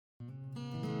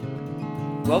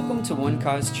Welcome to One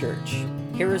Cause Church.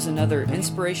 Here is another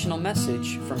inspirational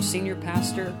message from Senior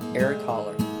Pastor Eric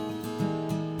Holler.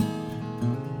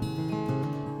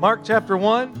 Mark chapter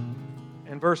 1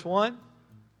 and verse 1.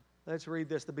 Let's read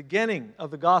this. The beginning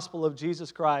of the gospel of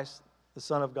Jesus Christ, the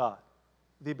Son of God.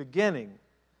 The beginning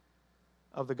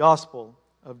of the gospel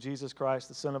of Jesus Christ,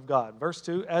 the Son of God. Verse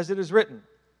 2, as it is written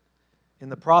in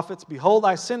the prophets, behold,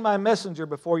 I send my messenger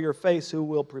before your face who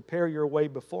will prepare your way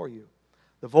before you.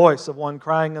 The voice of one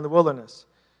crying in the wilderness,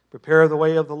 prepare the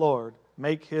way of the Lord,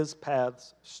 make his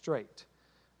paths straight.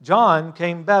 John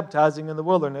came baptizing in the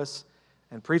wilderness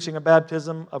and preaching a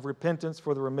baptism of repentance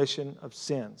for the remission of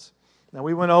sins. Now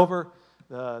we went over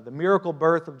the miracle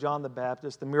birth of John the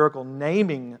Baptist, the miracle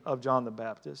naming of John the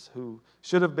Baptist, who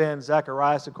should have been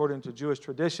Zacharias according to Jewish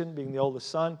tradition, being the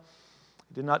oldest son.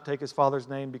 He did not take his father's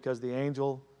name because the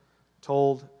angel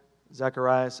told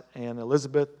Zacharias and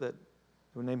Elizabeth that they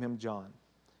would name him John,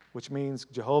 which means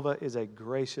Jehovah is a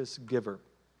gracious giver.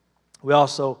 We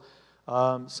also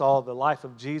saw the life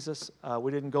of Jesus.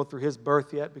 We didn't go through his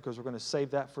birth yet because we're going to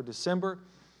save that for December,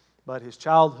 but his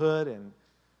childhood and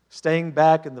staying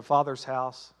back in the Father's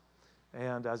house,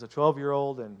 and as a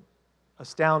 12-year-old and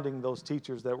astounding those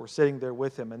teachers that were sitting there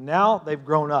with him. And now they've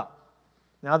grown up.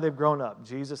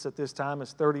 Jesus at this time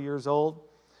is 30 years old.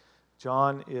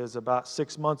 John is about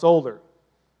 6 months older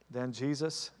than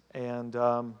Jesus, and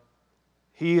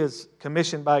he is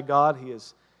commissioned by God. He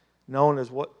is known as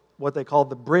what they call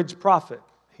the bridge prophet.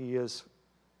 He is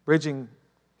bridging,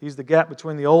 he's the gap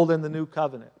between the Old and the New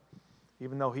Covenant.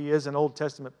 Even though he is an Old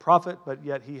Testament prophet, but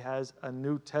yet he has a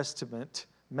New Testament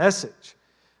message.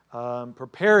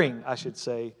 Preparing, I should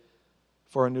say,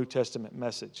 for a New Testament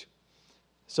message.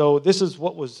 So this is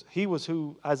he was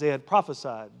who Isaiah had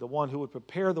prophesied, the one who would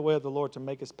prepare the way of the Lord to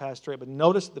make his path straight. But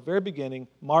notice at the very beginning,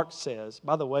 Mark says,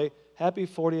 by the way, happy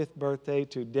 40th birthday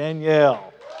to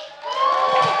Danielle.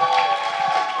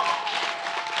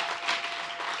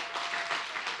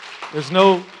 There's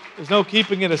no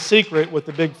keeping it a secret with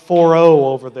the big 4-0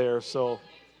 over there, so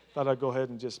I thought I'd go ahead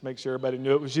and just make sure everybody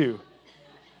knew it was you.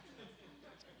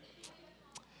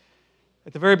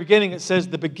 At the very beginning, it says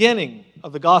the beginning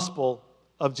of the gospel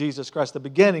of Jesus Christ, the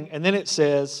beginning, and then it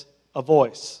says a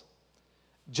voice.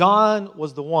 John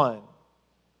was the one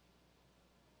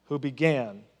who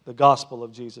began the gospel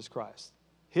of Jesus Christ.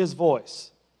 His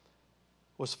voice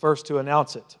was first to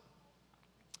announce it.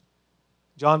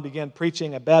 John began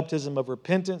preaching a baptism of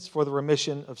repentance for the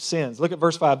remission of sins. Look at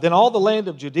verse 5. Then all the land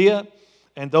of Judea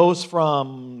and those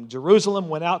from Jerusalem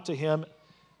went out to him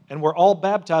and were all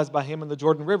baptized by him in the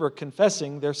Jordan River,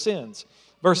 confessing their sins.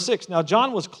 Verse 6. Now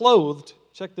John was clothed,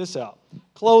 check this out,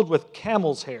 clothed with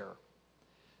camel's hair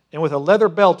and with a leather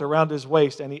belt around his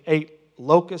waist, and he ate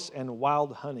locusts and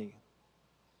wild honey.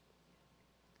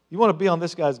 You want to be on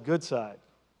this guy's good side.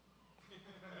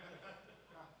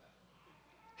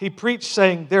 He preached,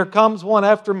 saying, there comes one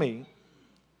after me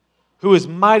who is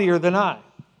mightier than I,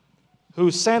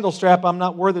 whose sandal strap I'm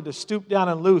not worthy to stoop down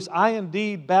and loose. I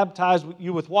indeed baptize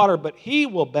you with water, but he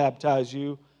will baptize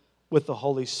you with the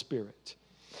Holy Spirit.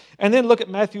 And then look at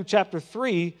Matthew chapter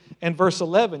 3 and verse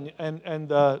 11. And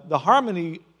the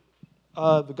harmony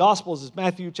of the Gospels is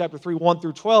Matthew chapter 3, 1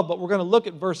 through 12. But we're going to look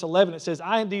at verse 11. It says,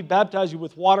 I indeed baptize you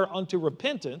with water unto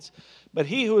repentance, but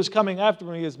he who is coming after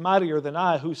me is mightier than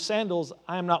I, whose sandals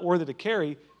I am not worthy to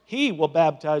carry. He will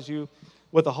baptize you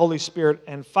with the Holy Spirit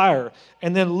and fire.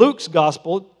 And then Luke's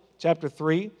Gospel, chapter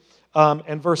 3,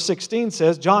 and verse 16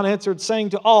 says, John answered,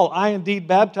 saying to all, I indeed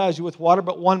baptize you with water,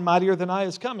 but one mightier than I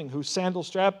is coming, whose sandal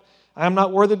strap I am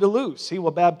not worthy to loose. He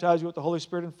will baptize you with the Holy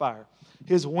Spirit and fire.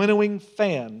 His winnowing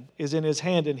fan is in his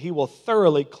hand, and he will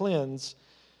thoroughly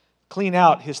clean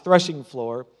out his threshing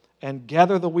floor and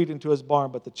gather the wheat into his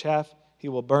barn, but the chaff he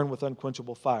will burn with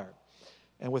unquenchable fire.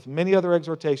 And with many other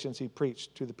exhortations he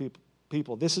preached to the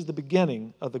people. This is the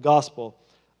beginning of the gospel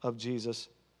of Jesus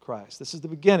Christ. This is the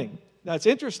beginning. Now it's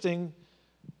interesting,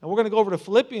 and we're going to go over to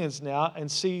Philippians now and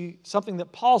see something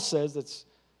that Paul says that's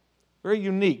very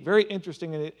unique, very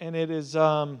interesting, and it is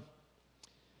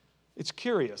it's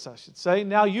curious, I should say.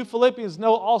 Now you Philippians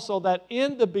know also that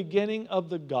in the beginning of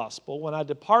the gospel, when I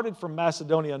departed from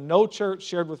Macedonia, no church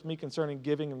shared with me concerning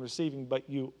giving and receiving, but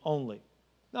you only.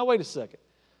 Now wait a second.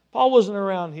 Paul wasn't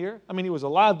around here. I mean, he was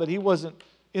alive, but he wasn't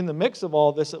in the mix of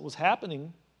all this that was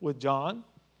happening with John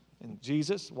and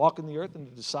Jesus walking the earth and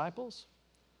the disciples.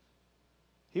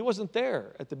 He wasn't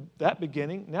there at that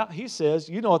beginning. Now he says,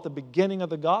 at the beginning of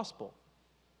the gospel.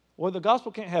 Well, the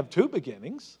gospel can't have two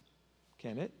beginnings,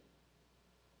 can it?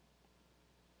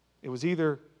 It was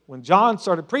either when John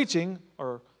started preaching,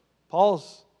 or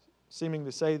Paul's seeming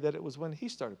to say that it was when he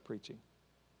started preaching.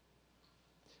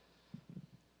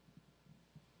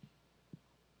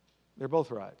 They're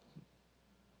both right.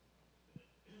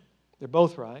 They're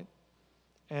both right.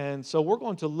 And so we're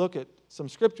going to look at some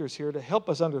scriptures here to help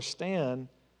us understand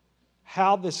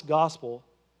how this gospel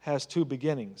has two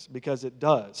beginnings, because it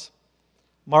does.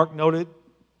 Mark noted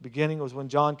beginning was when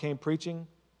John came preaching.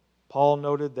 Paul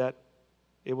noted that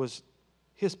it was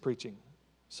his preaching.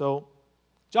 So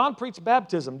John preached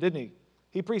baptism, didn't he?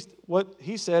 He preached what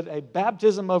he said, a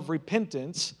baptism of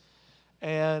repentance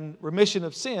and remission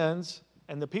of sins,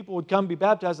 and the people would come be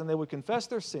baptized and they would confess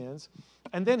their sins,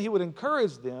 and then he would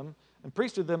encourage them and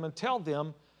preach to them and tell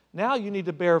them, now you need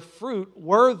to bear fruit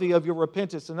worthy of your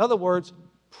repentance. In other words,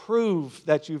 prove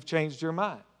that you've changed your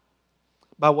mind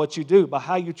by what you do, by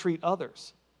how you treat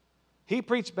others. He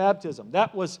preached baptism.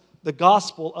 That was the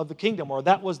gospel of the kingdom, or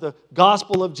that was the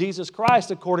gospel of Jesus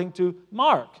Christ according to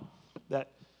Mark,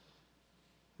 that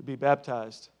you be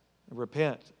baptized and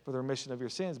repent for the remission of your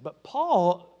sins. But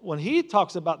Paul, when he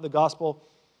talks about the gospel,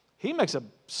 he makes a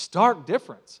stark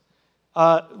difference.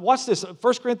 Watch this,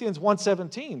 1 Corinthians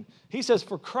 1:17. He says,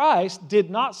 for Christ did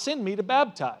not send me to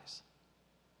baptize,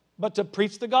 but to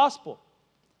preach the gospel.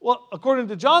 Well, according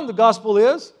to John, the gospel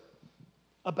is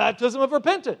a baptism of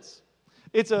repentance.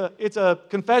 It's a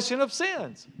confession of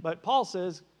sins. But Paul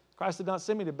says, Christ did not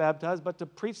send me to baptize, but to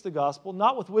preach the gospel,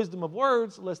 not with wisdom of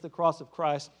words, lest the cross of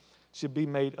Christ should be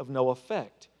made of no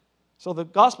effect. So the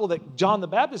gospel that John the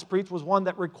Baptist preached was one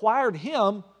that required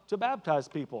him to baptize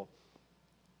people.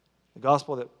 The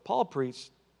gospel that Paul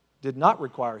preached did not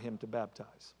require him to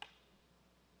baptize.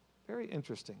 Very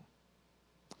interesting.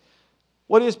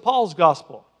 What is Paul's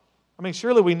gospel? I mean,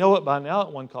 surely we know it by now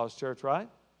at One Cause Church, right?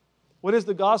 What is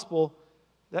the gospel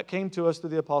that came to us through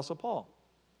the Apostle Paul?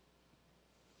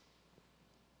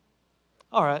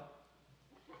 All right.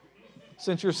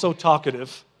 Since you're so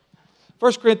talkative.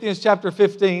 1 Corinthians chapter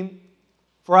 15,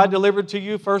 for I delivered to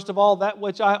you first of all that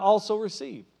which I also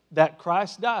received, that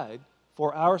Christ died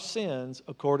for our sins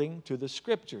according to the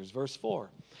Scriptures. Verse 4.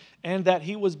 And that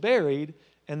he was buried,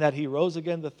 and that he rose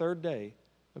again the third day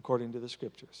according to the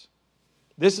Scriptures.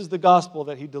 This is the gospel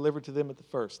that he delivered to them at the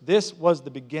first. This was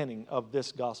the beginning of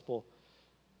this gospel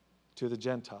to the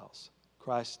Gentiles.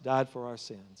 Christ died for our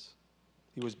sins.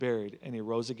 He was buried, and he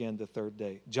rose again the third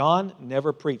day. John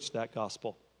never preached that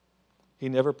gospel. He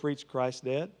never preached Christ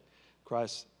dead,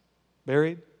 Christ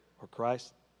buried, or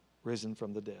Christ risen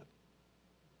from the dead.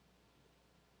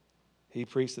 He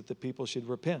preached that the people should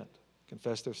repent,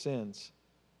 confess their sins,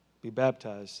 be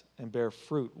baptized, and bear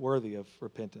fruit worthy of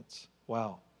repentance.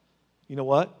 Wow. You know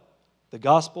what? The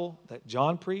gospel that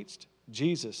John preached,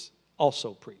 Jesus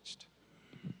also preached.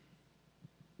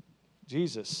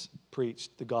 Jesus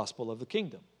preached the gospel of the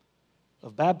kingdom,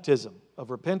 of baptism,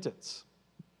 of repentance.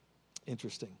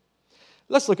 Interesting.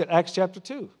 Let's look at Acts chapter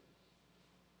 2.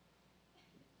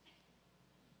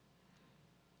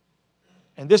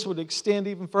 And this would extend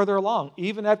even further along.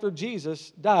 Even after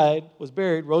Jesus died, was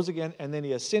buried, rose again, and then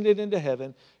he ascended into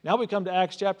heaven. Now we come to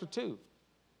Acts chapter 2.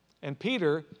 And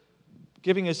Peter,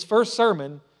 giving his first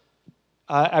sermon,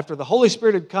 after the Holy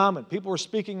Spirit had come and people were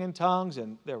speaking in tongues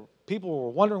and people were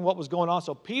wondering what was going on.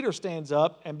 So Peter stands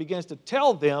up and begins to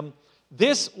tell them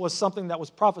this was something that was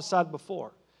prophesied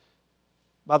before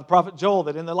by the prophet Joel,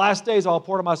 that in the last days I'll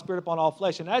pour out my Spirit upon all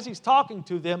flesh. And as he's talking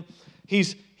to them,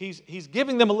 he's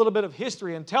giving them a little bit of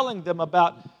history and telling them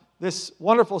about this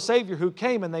wonderful Savior who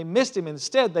came, and they missed him.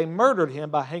 Instead, they murdered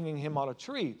him by hanging him on a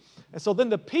tree. And so then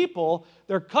the people,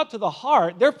 they're cut to the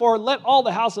heart. Therefore, let all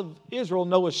the house of Israel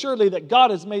know assuredly that God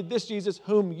has made this Jesus,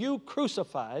 whom you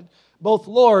crucified, both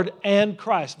Lord and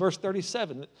Christ. Verse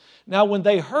 37. Now, when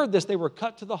they heard this, they were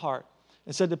cut to the heart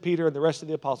and said to Peter and the rest of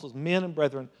the apostles, men and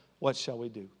brethren, what shall we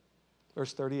do?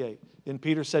 Verse 38. Then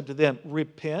Peter said to them,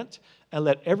 repent and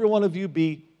let every one of you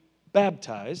be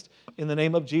baptized in the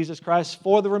name of Jesus Christ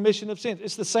for the remission of sins.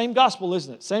 It's the same gospel,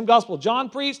 isn't it? Same gospel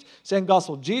John preached, same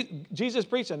gospel Jesus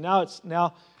preached, and now it's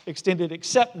now extended,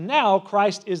 except now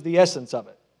Christ is the essence of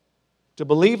it. To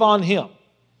believe on him.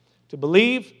 To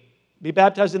believe, be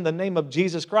baptized in the name of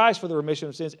Jesus Christ for the remission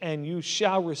of sins, and you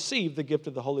shall receive the gift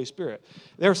of the Holy Spirit.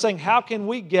 They're saying, how can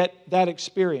we get that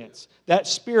experience, that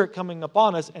Spirit coming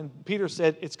upon us? And Peter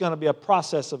said it's going to be a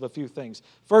process of a few things.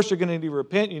 First, you're going to need to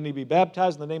repent, you need to be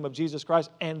baptized in the name of Jesus Christ,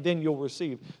 and then you'll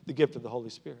receive the gift of the Holy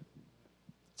Spirit.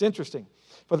 It's interesting,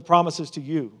 for the promises to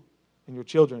you and your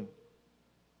children.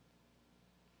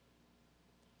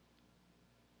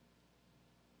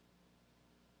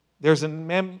 There's a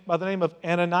man by the name of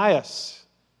Ananias,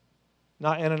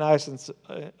 not Ananias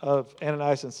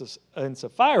and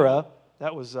Sapphira.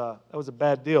 That was a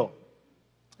bad deal.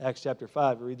 Acts chapter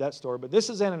 5, we read that story. But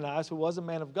this is Ananias, who was a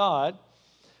man of God.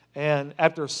 And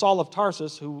after Saul of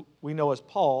Tarsus, who we know as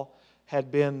Paul,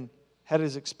 had been had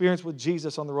his experience with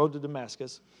Jesus on the road to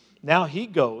Damascus. Now he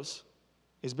goes,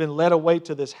 has been led away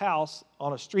to this house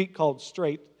on a street called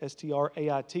Straight,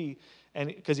 S-T-R-A-I-T, and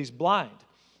because he's blind.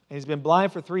 And he's been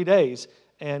blind for 3 days.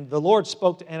 And the Lord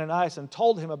spoke to Ananias and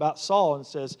told him about Saul and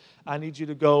says, I need you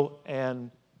to go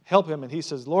and help him. And he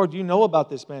says, Lord, you know about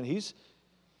this man. He's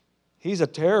a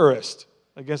terrorist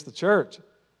against the church.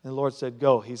 And the Lord said,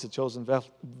 go. He's a chosen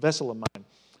vessel of mine.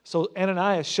 So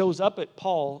Ananias shows up at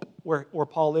Paul, where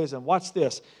Paul is, and watch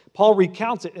this. Paul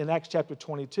recounts it in Acts chapter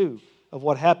 22 of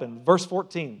what happened. Verse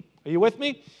 14. Are you with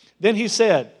me? Then he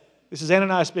said, this is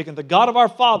Ananias speaking, the God of our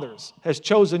fathers has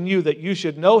chosen you that you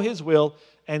should know his will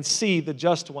and see the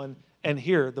just one and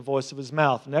hear the voice of his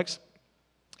mouth. Next.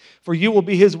 For you will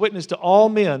be his witness to all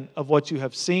men of what you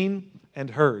have seen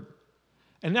and heard.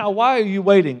 And now why are you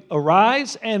waiting?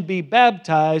 Arise and be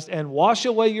baptized and wash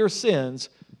away your sins,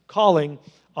 calling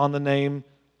on the name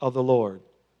of the Lord.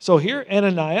 So here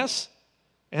Ananias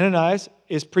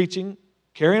is preaching,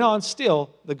 carrying on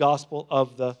still, the gospel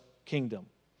of the kingdom.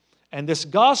 And this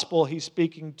gospel he's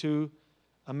speaking to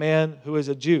a man who is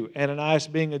a Jew. Ananias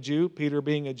being a Jew, Peter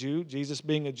being a Jew, Jesus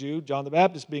being a Jew, John the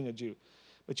Baptist being a Jew.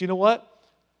 But you know what?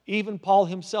 Even Paul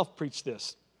himself preached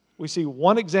this. We see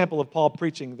one example of Paul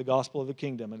preaching the gospel of the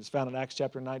kingdom, and it's found in Acts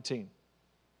chapter 19.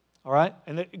 All right?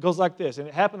 And it goes like this. And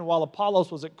it happened while Apollos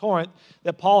was at Corinth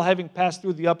that Paul, having passed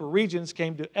through the upper regions,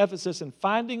 came to Ephesus, and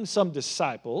finding some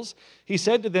disciples, he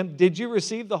said to them, did you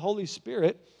receive the Holy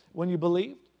Spirit when you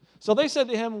believed? So they said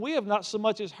to him, we have not so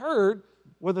much as heard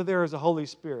whether there is a Holy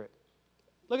Spirit.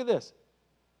 Look at this.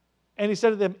 And he said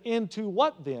to them, into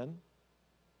what then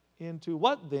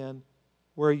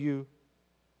were you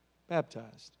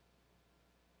baptized?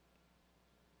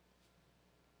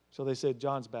 So they said,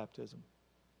 John's baptism.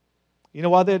 You know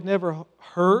why they had never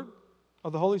heard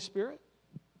of the Holy Spirit?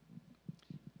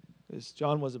 Because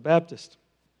John was a Baptist.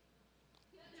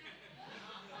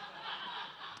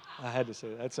 I had to say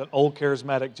that. That's an old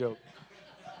charismatic joke.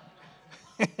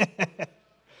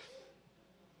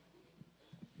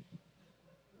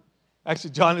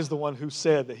 Actually, John is the one who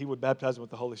said that he would baptize them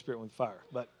with the Holy Spirit and with fire.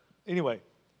 But anyway,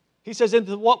 he says,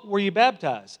 into what were you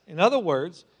baptized? In other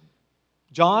words,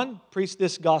 John preached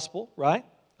this gospel, right,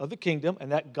 of the kingdom,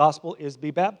 and that gospel is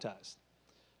be baptized.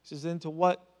 He says, into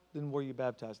what then were you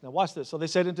baptized? Now watch this. So they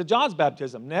said, into John's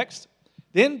baptism. Next.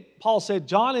 Then Paul said,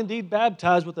 John indeed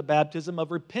baptized with the baptism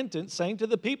of repentance, saying to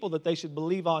the people that they should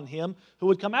believe on him who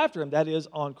would come after him, that is,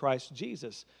 on Christ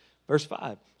Jesus. Verse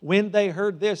 5, when they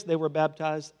heard this, they were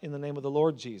baptized in the name of the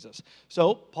Lord Jesus.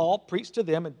 So Paul preached to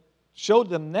them and showed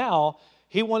them now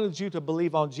he wanted you to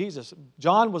believe on Jesus.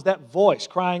 John was that voice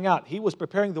crying out. He was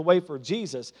preparing the way for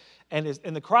Jesus, and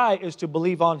the cry is to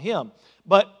believe on him.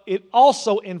 But it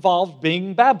also involved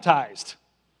being baptized.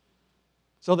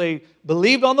 So they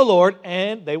believed on the Lord,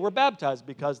 and they were baptized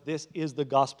because this is the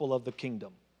gospel of the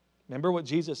kingdom. Remember what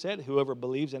Jesus said? Whoever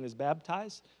believes and is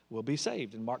baptized will be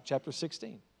saved in Mark chapter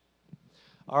 16.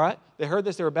 All right? They heard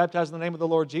this. They were baptized in the name of the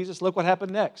Lord Jesus. Look what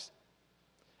happened next.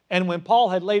 And when Paul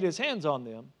had laid his hands on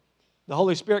them, the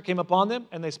Holy Spirit came upon them,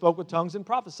 and they spoke with tongues and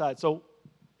prophesied. So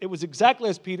it was exactly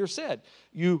as Peter said.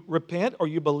 You repent or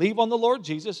you believe on the Lord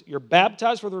Jesus, you're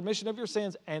baptized for the remission of your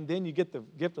sins, and then you get the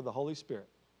gift of the Holy Spirit.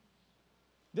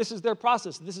 This is their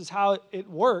process. This is how it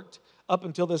worked up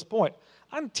until this point.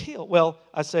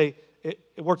 It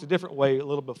worked a different way a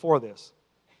little before this.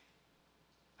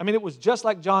 I mean, it was just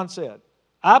like John said.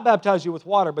 I baptize you with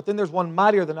water, but then there's one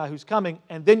mightier than I who's coming,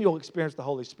 and then you'll experience the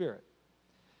Holy Spirit.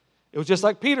 It was just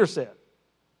like Peter said.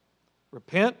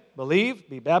 Repent, believe,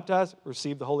 be baptized,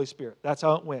 receive the Holy Spirit. That's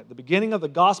how it went. The beginning of the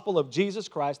gospel of Jesus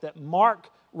Christ that Mark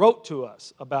wrote to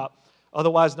us about,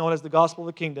 otherwise known as the gospel of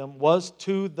the kingdom, was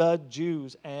to the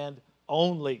Jews and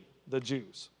only the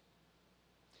Jews.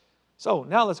 So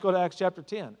now let's go to Acts chapter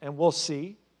 10, and we'll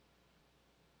see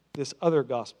this other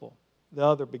gospel, the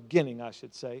other beginning, I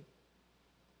should say.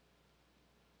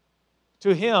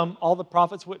 To him, all the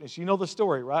prophets witness. You know the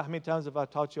story, right? How many times have I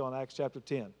taught you on Acts chapter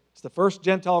 10? It's the first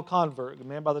Gentile convert, a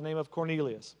man by the name of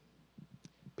Cornelius.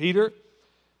 Peter,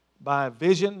 by a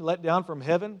vision let down from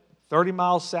heaven, 30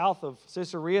 miles south of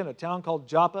Caesarea in a town called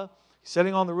Joppa. He's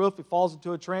sitting on the roof. He falls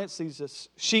into a trance, sees a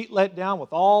sheet let down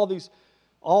with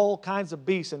all kinds of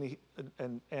beasts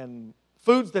and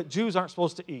foods that Jews aren't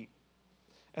supposed to eat.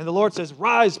 And the Lord says,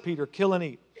 rise, Peter, kill and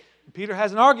eat. And Peter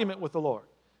has an argument with the Lord.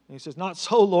 And he says, not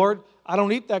so, Lord. I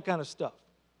don't eat that kind of stuff.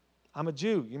 I'm a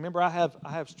Jew. You remember I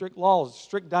have strict laws,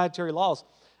 strict dietary laws.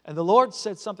 And the Lord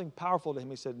said something powerful to him.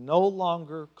 He said, no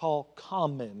longer call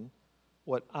common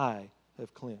what I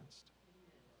have cleansed.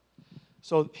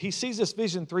 So he sees this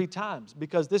vision 3 times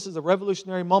because this is a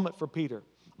revolutionary moment for Peter.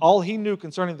 All he knew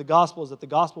concerning the gospel is that the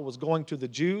gospel was going to the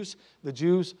Jews. The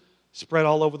Jews spread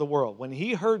all over the world. When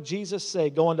he heard Jesus say,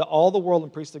 go into all the world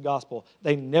and preach the gospel,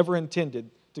 they never intended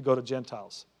to go to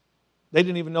Gentiles. They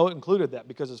didn't even know it included that,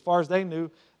 because as far as they knew,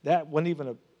 that wasn't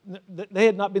even they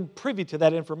had not been privy to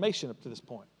that information up to this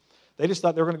point. They just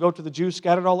thought they were going to go to the Jews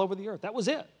scattered all over the earth. That was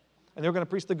it. And they were going to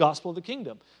preach the gospel of the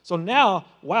kingdom. So now,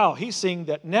 wow, he's seeing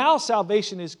that now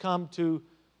salvation has come to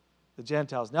the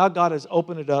Gentiles. Now God has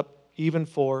opened it up even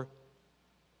for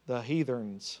the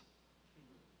heathens.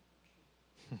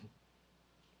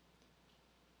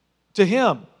 To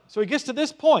him. So he gets to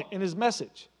this point in his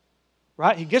message,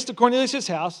 right? He gets to Cornelius'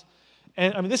 house,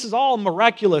 and I mean, this is all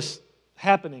miraculous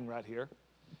happening right here.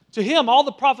 To him, all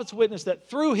the prophets witness that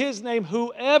through his name,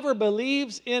 whoever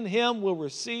believes in him will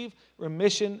receive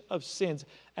remission of sins.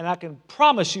 And I can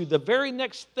promise you the very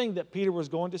next thing that Peter was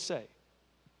going to say,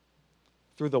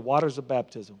 through the waters of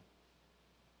baptism.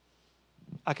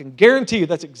 I can guarantee you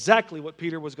that's exactly what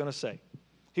Peter was going to say.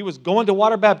 He was going to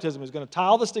water baptism. He was going to tie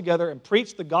all this together and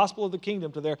preach the gospel of the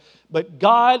kingdom to there. But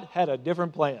God had a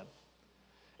different plan.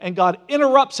 And God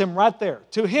interrupts him right there.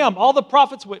 To him, all the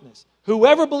prophets witness,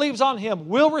 whoever believes on him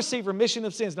will receive remission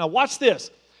of sins. Now watch this.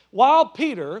 While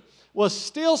Peter was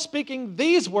still speaking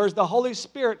these words, the Holy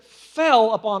Spirit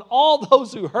fell upon all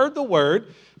those who heard the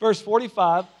word. Verse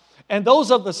 45. And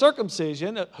those of the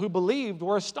circumcision who believed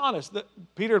were astonished.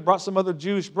 Peter had brought some other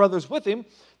Jewish brothers with him.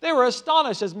 They were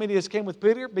astonished, as many as came with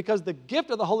Peter, because the gift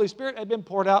of the Holy Spirit had been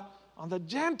poured out on the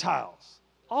Gentiles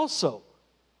also.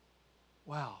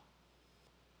 Wow.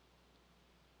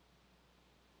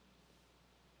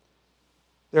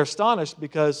 They're astonished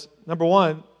because, number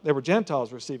one, they were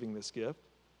Gentiles receiving this gift.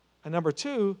 And number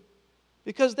two,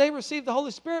 because they received the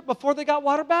Holy Spirit before they got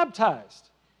water baptized.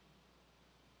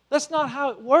 That's not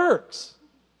how it works.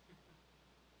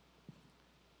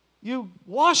 You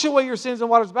wash away your sins in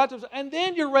water's baptism, and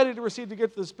then you're ready to receive the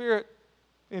gift of the Spirit.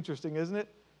 Interesting, isn't it?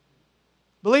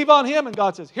 Believe on him, and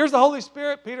God says, here's the Holy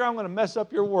Spirit. Peter, I'm going to mess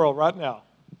up your world right now.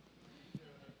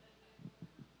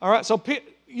 All right, so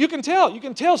you can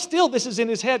tell still this is in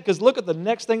his head, because look at the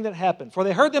next thing that happened. For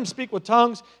they heard them speak with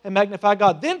tongues and magnify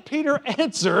God. Then Peter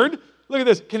answered, look at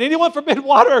this, can anyone forbid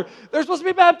water? They're supposed to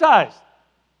be baptized.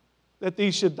 That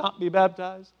these should not be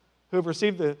baptized, who have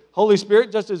received the Holy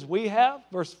Spirit just as we have.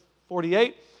 Verse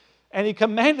 48. And he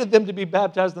commanded them to be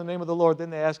baptized in the name of the Lord.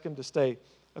 Then they asked him to stay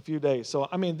a few days. So,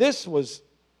 I mean, this was,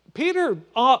 Peter,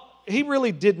 he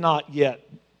really did not yet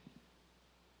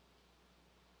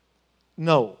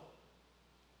know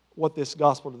what this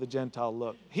gospel to the Gentile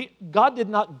looked. God did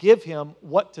not give him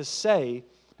what to say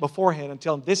beforehand and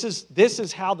tell him, this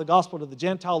is how the gospel to the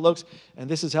Gentile looks, and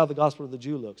this is how the gospel to the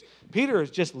Jew looks. Peter is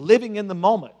just living in the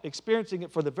moment, experiencing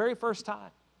it for the very first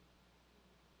time.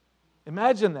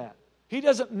 Imagine that. He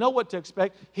doesn't know what to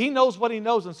expect. He knows what he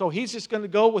knows, and so he's just going to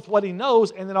go with what he knows,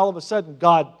 and then all of a sudden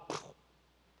God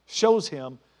shows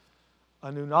him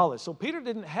a new knowledge. So Peter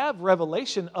didn't have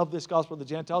revelation of this gospel of the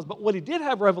Gentiles, but what he did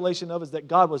have revelation of is that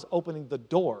God was opening the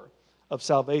door of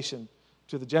salvation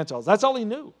to the Gentiles. That's all he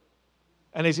knew.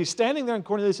 And as he's standing there in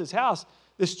Cornelius' house,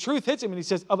 this truth hits him, and he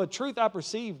says, of a truth I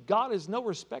perceive, God is no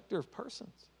respecter of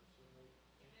persons.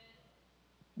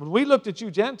 When we looked at you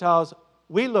Gentiles,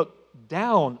 we looked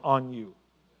down on you.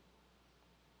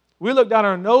 We looked down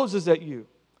our noses at you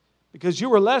because you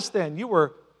were less than. You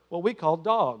were what we call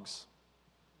dogs.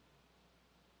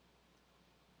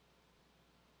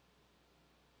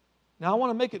 Now, I want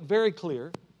to make it very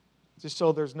clear, just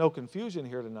so there's no confusion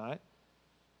here tonight,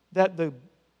 that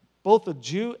both the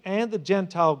Jew and the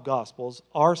Gentile Gospels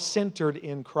are centered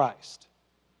in Christ.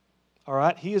 All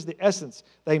right? He is the essence.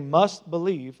 They must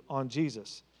believe on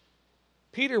Jesus.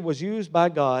 Peter was used by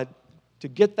God to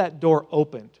get that door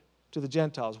opened to the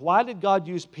Gentiles. Why did God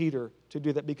use Peter to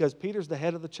do that? Because Peter's the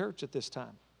head of the church at this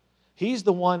time. He's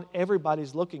the one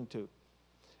everybody's looking to.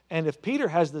 And if Peter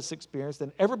has this experience,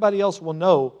 then everybody else will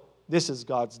know this is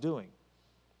God's doing.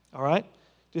 All right?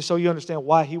 Just so you understand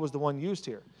why he was the one used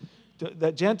here.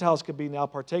 That Gentiles could be now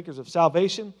partakers of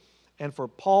salvation, and for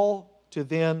Paul to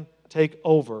then take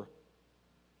over.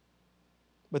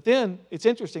 But then it's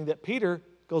interesting that Peter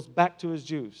goes back to his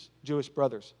Jewish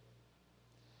brothers.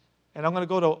 And I'm going to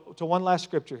go to one last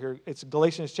scripture here. It's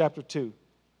Galatians chapter 2.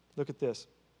 Look at this.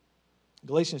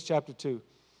 Galatians chapter 2.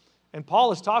 And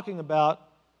Paul is talking about,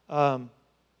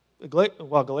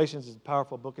 Galatians is a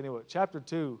powerful book anyway. Chapter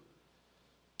 2,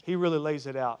 he really lays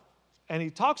it out. And he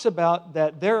talks about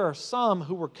that there are some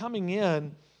who were coming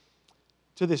in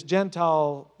to these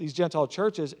Gentile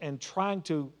churches and trying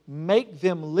to make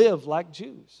them live like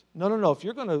Jews. No.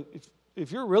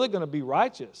 If you're really going to be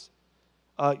righteous,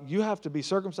 you have to be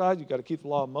circumcised. You've got to keep the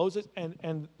law of Moses.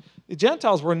 And the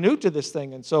Gentiles were new to this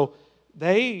thing. And so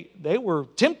they were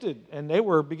tempted, and they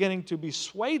were beginning to be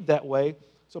swayed that way.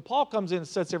 So Paul comes in and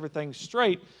sets everything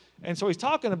straight. And so he's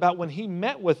talking about when he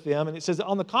met with them, and it says,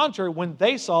 on the contrary, when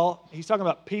they saw, he's talking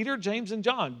about Peter, James, and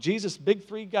John, Jesus' big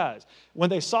three guys.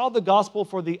 When they saw the gospel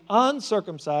for the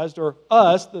uncircumcised, or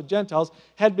us, the Gentiles,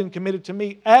 had been committed to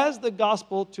me as the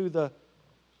gospel to the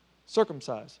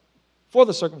circumcised. For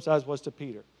the circumcised was to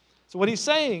Peter. So what he's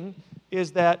saying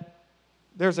is that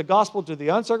there's a gospel to the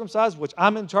uncircumcised, which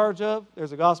I'm in charge of.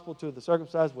 There's a gospel to the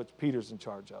circumcised, which Peter's in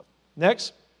charge of.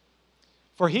 Next,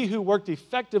 for he who worked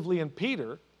effectively in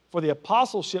Peter, for the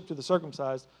apostleship to the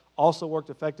circumcised, also worked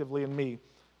effectively in me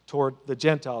toward the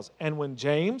Gentiles. And when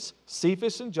James,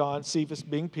 Cephas, and John, Cephas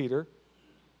being Peter,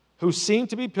 who seemed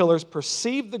to be pillars,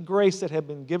 perceived the grace that had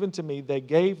been given to me, they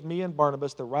gave me and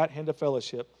Barnabas the right hand of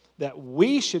fellowship, that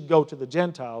we should go to the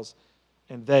Gentiles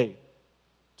and they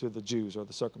to the Jews or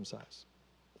the circumcised.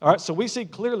 All right, so we see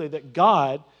clearly that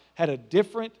God had a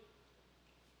different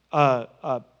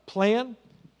plan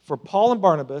for Paul and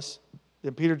Barnabas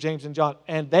than Peter, James, and John,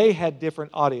 and they had different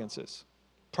audiences.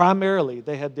 Primarily,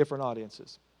 they had different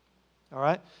audiences. All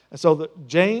right? And so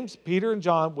James, Peter, and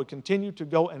John would continue to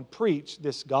go and preach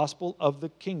this gospel of the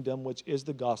kingdom, which is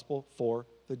the gospel for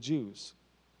the Jews.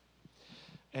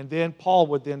 And then Paul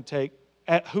would then take,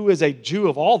 who is a Jew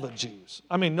of all the Jews.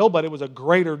 I mean, nobody was a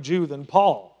greater Jew than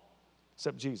Paul,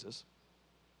 except Jesus.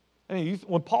 I mean,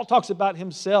 when Paul talks about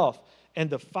himself and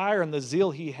the fire and the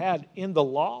zeal he had in the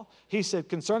law, he said,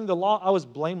 concerning the law, I was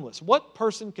blameless. What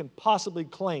person can possibly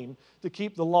claim to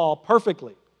keep the law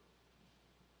perfectly?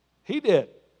 He did.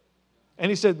 And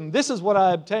he said, and this is what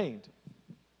I obtained,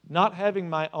 not having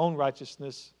my own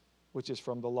righteousness, which is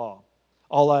from the law.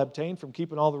 All I obtained from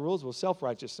keeping all the rules was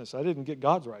self-righteousness. I didn't get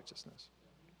God's righteousness.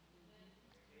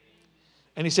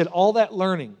 And he said, all that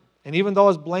learning, and even though I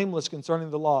was blameless concerning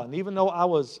the law, and even though I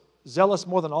was zealous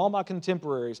more than all my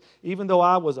contemporaries, even though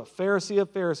I was a Pharisee of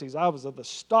Pharisees, I was of the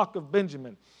stock of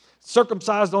Benjamin,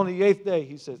 circumcised on the 8th day,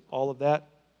 he said, all of that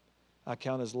I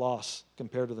count as loss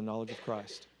compared to the knowledge of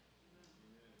Christ.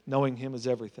 Knowing Him is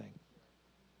everything.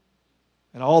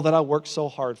 And all that I worked so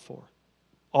hard for,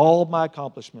 all my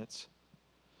accomplishments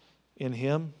in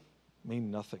Him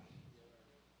mean nothing.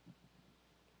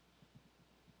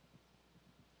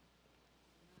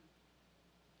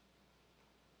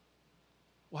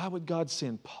 Why would God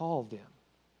send Paul then?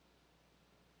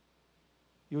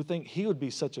 You would think he would be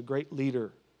such a great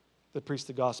leader that preached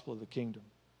the gospel of the kingdom.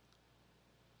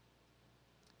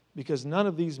 Because none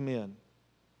of these men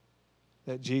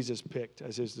that Jesus picked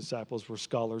as His disciples were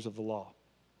scholars of the law.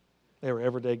 They were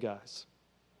everyday guys,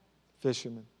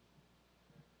 fishermen,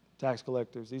 tax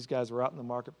collectors. These guys were out in the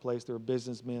marketplace. They were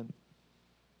businessmen.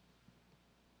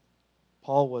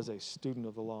 Paul was a student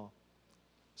of the law.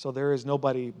 So there is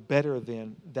nobody better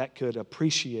than that could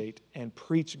appreciate and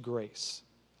preach grace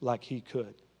like he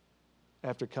could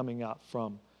after coming out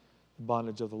from the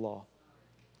bondage of the law.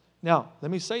 Now,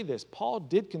 let me say this. Paul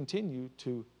did continue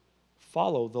to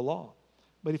follow the law,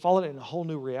 but he followed it in a whole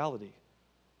new reality.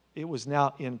 It was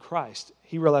now in Christ.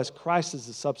 He realized Christ is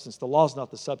the substance. The law is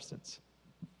not the substance.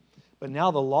 But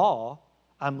now the law,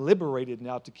 I'm liberated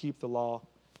now to keep the law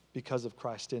because of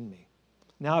Christ in me.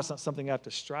 Now it's not something I have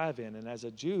to strive in. And as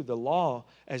a Jew, the law,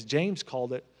 as James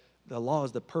called it, the law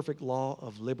is the perfect law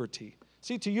of liberty.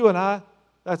 See, to you and I,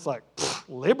 that's like,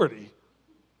 liberty?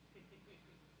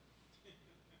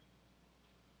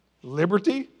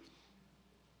 Liberty?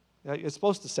 Yeah, it's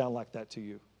supposed to sound like that to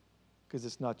you because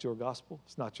it's not your gospel.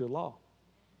 It's not your law.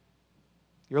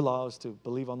 Your law is to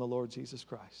believe on the Lord Jesus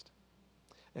Christ.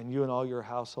 And you and all your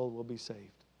household will be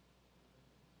saved.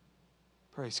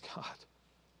 Praise God.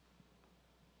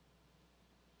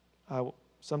 I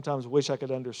sometimes wish I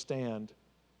could understand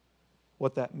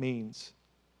what that means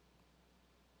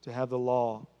to have the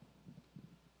law,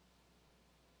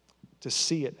 to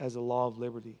see it as a law of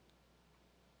liberty.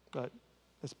 But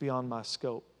it's beyond my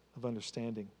scope of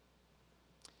understanding.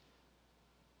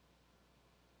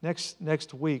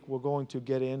 Next week, we're going to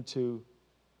get into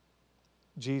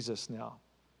Jesus now.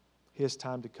 His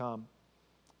time to come.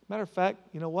 Matter of fact,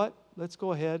 you know what? Let's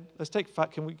go ahead. Let's take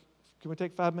 5. Can we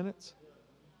take 5 minutes?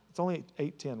 It's only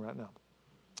 8:10 right now.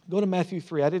 Go to Matthew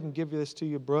 3. I didn't give this to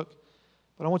you, Brooke,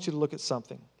 but I want you to look at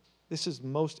something. This is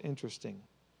most interesting.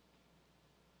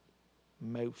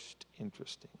 Most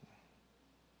interesting.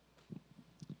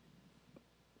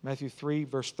 Matthew 3,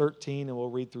 verse 13, and we'll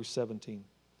read through 17,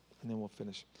 and then we'll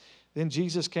finish. Then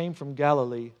Jesus came from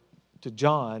Galilee to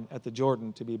John at the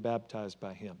Jordan to be baptized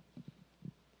by him.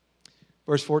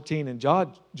 Verse 14, and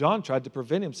John tried to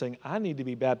prevent him, saying, I need to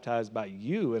be baptized by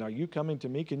you, and are you coming to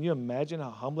me? Can you imagine how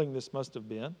humbling this must have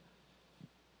been?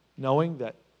 Knowing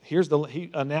that he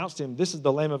announced him, this is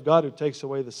the Lamb of God who takes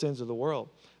away the sins of the world.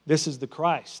 This is the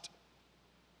Christ,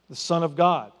 the Son of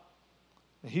God.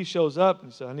 And he shows up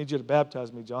and said, I need you to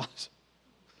baptize me, John.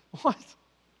 What?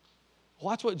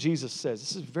 Watch what Jesus says.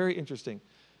 This is very interesting.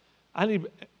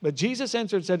 But Jesus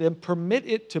answered and said, and permit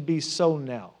it to be so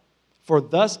now. For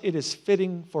thus it is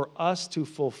fitting for us to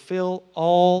fulfill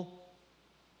all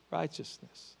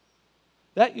righteousness.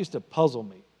 That used to puzzle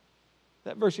me.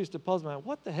 That verse used to puzzle me.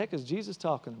 What the heck is Jesus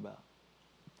talking about?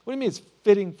 What do you mean it's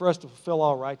fitting for us to fulfill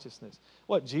all righteousness?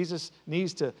 What, Jesus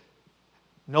needs to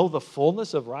know the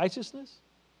fullness of righteousness?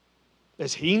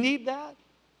 Does he need that?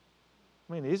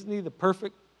 I mean, isn't he the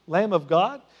perfect Lamb of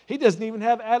God? He doesn't even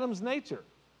have Adam's nature.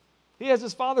 He has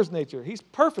his Father's nature. He's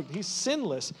perfect. He's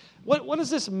sinless. What does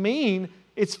this mean?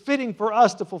 It's fitting for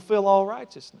us to fulfill all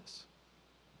righteousness.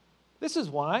 This is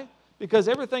why. Because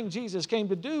everything Jesus came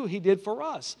to do, he did for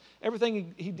us.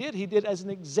 Everything he did as an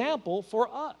example for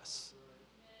us.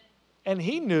 And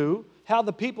he knew how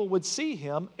the people would see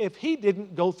him if he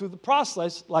didn't go through the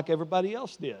process like everybody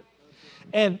else did.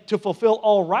 And to fulfill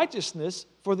all righteousness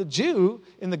for the Jew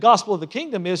in the gospel of the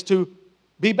kingdom is to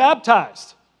be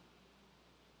baptized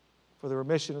for the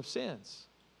remission of sins.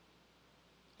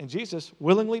 And Jesus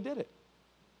willingly did it.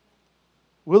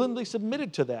 Willingly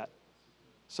submitted to that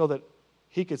so that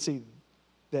he could see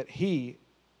that he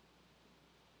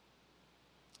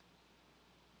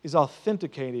is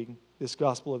authenticating this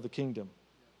gospel of the kingdom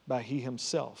by he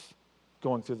himself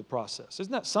going through the process.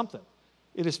 Isn't that something?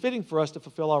 It is fitting for us to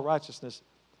fulfill our righteousness,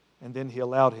 and then he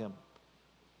allowed him.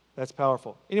 That's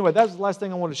powerful. Anyway, that's the last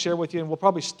thing I want to share with you, and we'll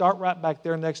probably start right back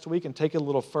there next week and take it a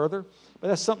little further. But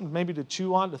that's something maybe to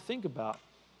chew on, to think about.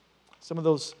 Some of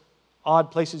those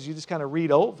odd places you just kind of read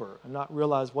over and not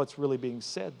realize what's really being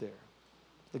said there.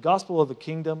 The gospel of the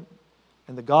kingdom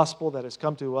and the gospel that has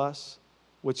come to us,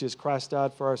 which is Christ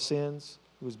died for our sins,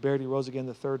 who was buried, he rose again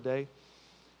the third day.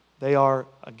 They are,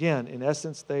 again, in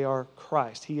essence, they are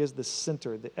Christ. He is the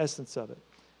center, the essence of it.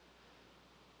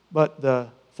 But the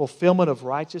fulfillment of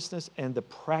righteousness and the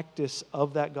practice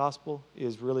of that gospel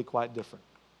is really quite different.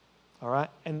 All right?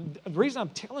 And the reason I'm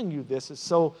telling you this is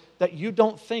so that you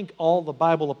don't think all the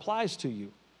Bible applies to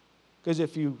you. Because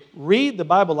if you read the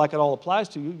Bible like it all applies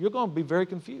to you, you're going to be very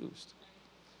confused.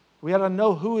 We have to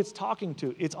know who it's talking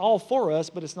to. It's all for us,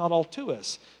 but it's not all to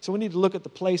us. So we need to look at the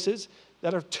places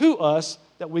that are to us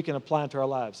that we can apply into our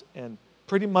lives. And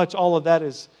pretty much all of that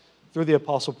is through the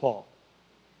Apostle Paul.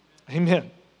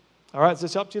 Amen. All right, has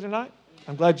this helped you tonight?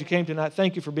 I'm glad you came tonight.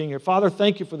 Thank you for being here. Father,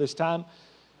 thank you for this time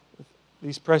with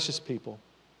these precious people.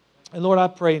 And Lord, I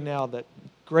pray now that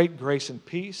great grace and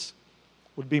peace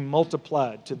would be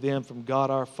multiplied to them from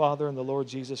God our Father and the Lord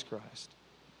Jesus Christ.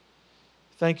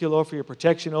 Thank you, Lord, for your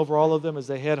protection over all of them as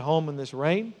they head home in this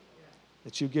rain,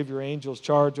 that you give your angels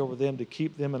charge over them to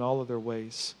keep them in all of their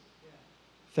ways.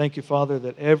 Thank you, Father,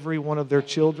 that every one of their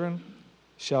children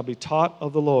shall be taught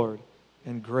of the Lord,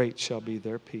 and great shall be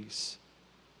their peace.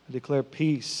 I declare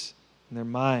peace in their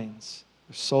minds,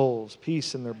 their souls,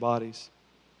 peace in their bodies,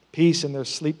 peace in their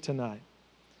sleep tonight.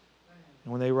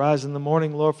 And when they rise in the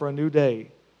morning, Lord, for a new day,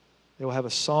 they will have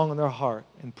a song in their heart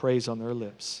and praise on their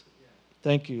lips.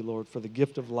 Thank you, Lord, for the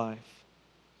gift of life.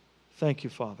 Thank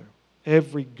you, Father.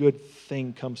 Every good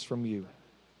thing comes from you.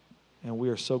 And we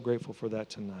are so grateful for that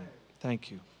tonight.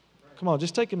 Thank you. Come on,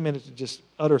 just take a minute to just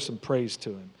utter some praise to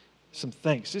him. Some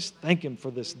thanks. Just thank him for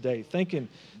this day. Thank him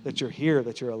that you're here,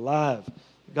 that you're alive.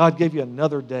 God gave you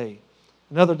another day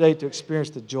to experience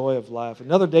the joy of life,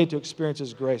 another day to experience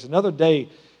his grace, another day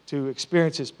to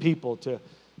experience his people, to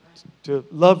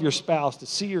love your spouse, to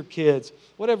see your kids,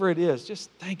 whatever it is,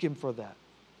 just thank him for that.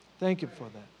 Thank him for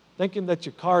that. Thank him that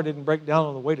your car didn't break down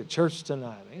on the way to church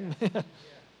tonight. Amen.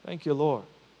 Thank you, Lord.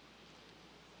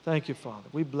 Thank you, Father.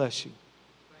 We bless you.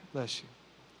 Bless you.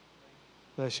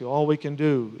 Bless you. All we can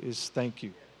do is thank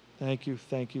you. Thank you,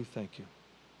 thank you, thank you.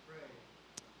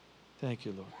 Thank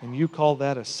you, Lord. And you call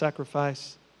that a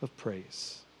sacrifice of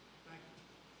praise.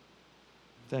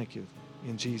 Thank you.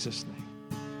 In Jesus' name.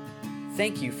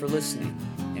 Thank you for listening,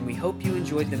 and we hope you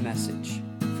enjoyed the message.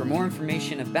 For more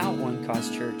information about One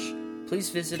Cause Church, please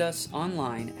visit us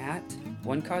online at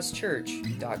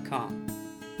onecausechurch.com.